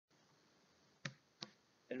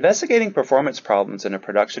Investigating performance problems in a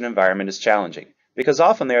production environment is challenging because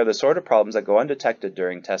often they are the sort of problems that go undetected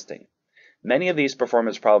during testing. Many of these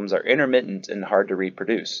performance problems are intermittent and hard to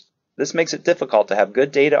reproduce. This makes it difficult to have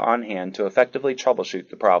good data on hand to effectively troubleshoot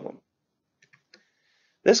the problem.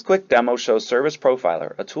 This quick demo shows Service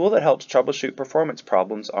Profiler, a tool that helps troubleshoot performance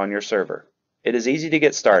problems on your server. It is easy to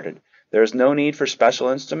get started. There is no need for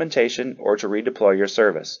special instrumentation or to redeploy your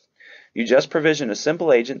service. You just provision a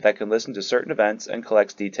simple agent that can listen to certain events and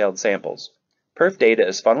collects detailed samples. Perf data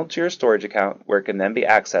is funneled to your storage account where it can then be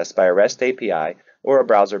accessed by a REST API or a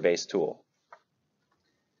browser-based tool.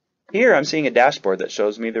 Here I'm seeing a dashboard that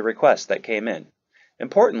shows me the requests that came in.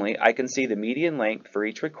 Importantly, I can see the median length for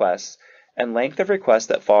each request and length of requests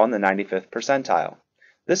that fall in the 95th percentile.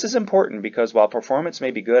 This is important because while performance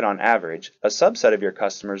may be good on average, a subset of your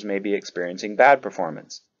customers may be experiencing bad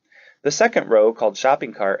performance. The second row, called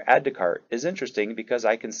Shopping Cart, Add to Cart, is interesting because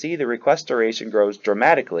I can see the request duration grows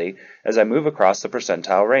dramatically as I move across the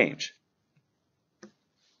percentile range.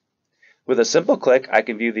 With a simple click, I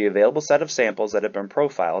can view the available set of samples that have been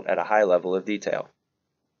profiled at a high level of detail.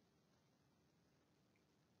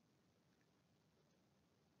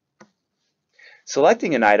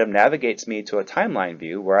 Selecting an item navigates me to a timeline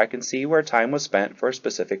view where I can see where time was spent for a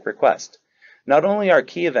specific request. Not only are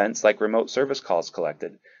key events like remote service calls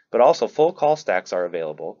collected, but also full call stacks are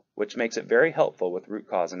available, which makes it very helpful with root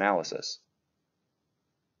cause analysis.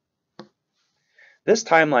 This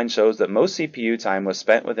timeline shows that most CPU time was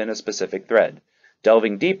spent within a specific thread.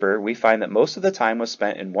 Delving deeper, we find that most of the time was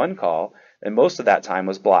spent in one call, and most of that time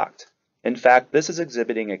was blocked. In fact, this is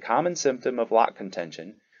exhibiting a common symptom of lock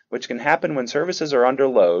contention, which can happen when services are under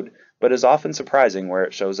load, but is often surprising where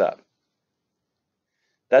it shows up.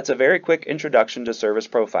 That's a very quick introduction to Service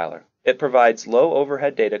Profiler. It provides low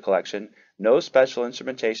overhead data collection, no special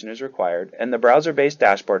instrumentation is required, and the browser-based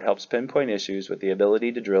dashboard helps pinpoint issues with the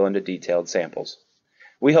ability to drill into detailed samples.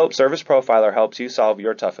 We hope Service Profiler helps you solve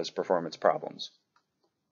your toughest performance problems.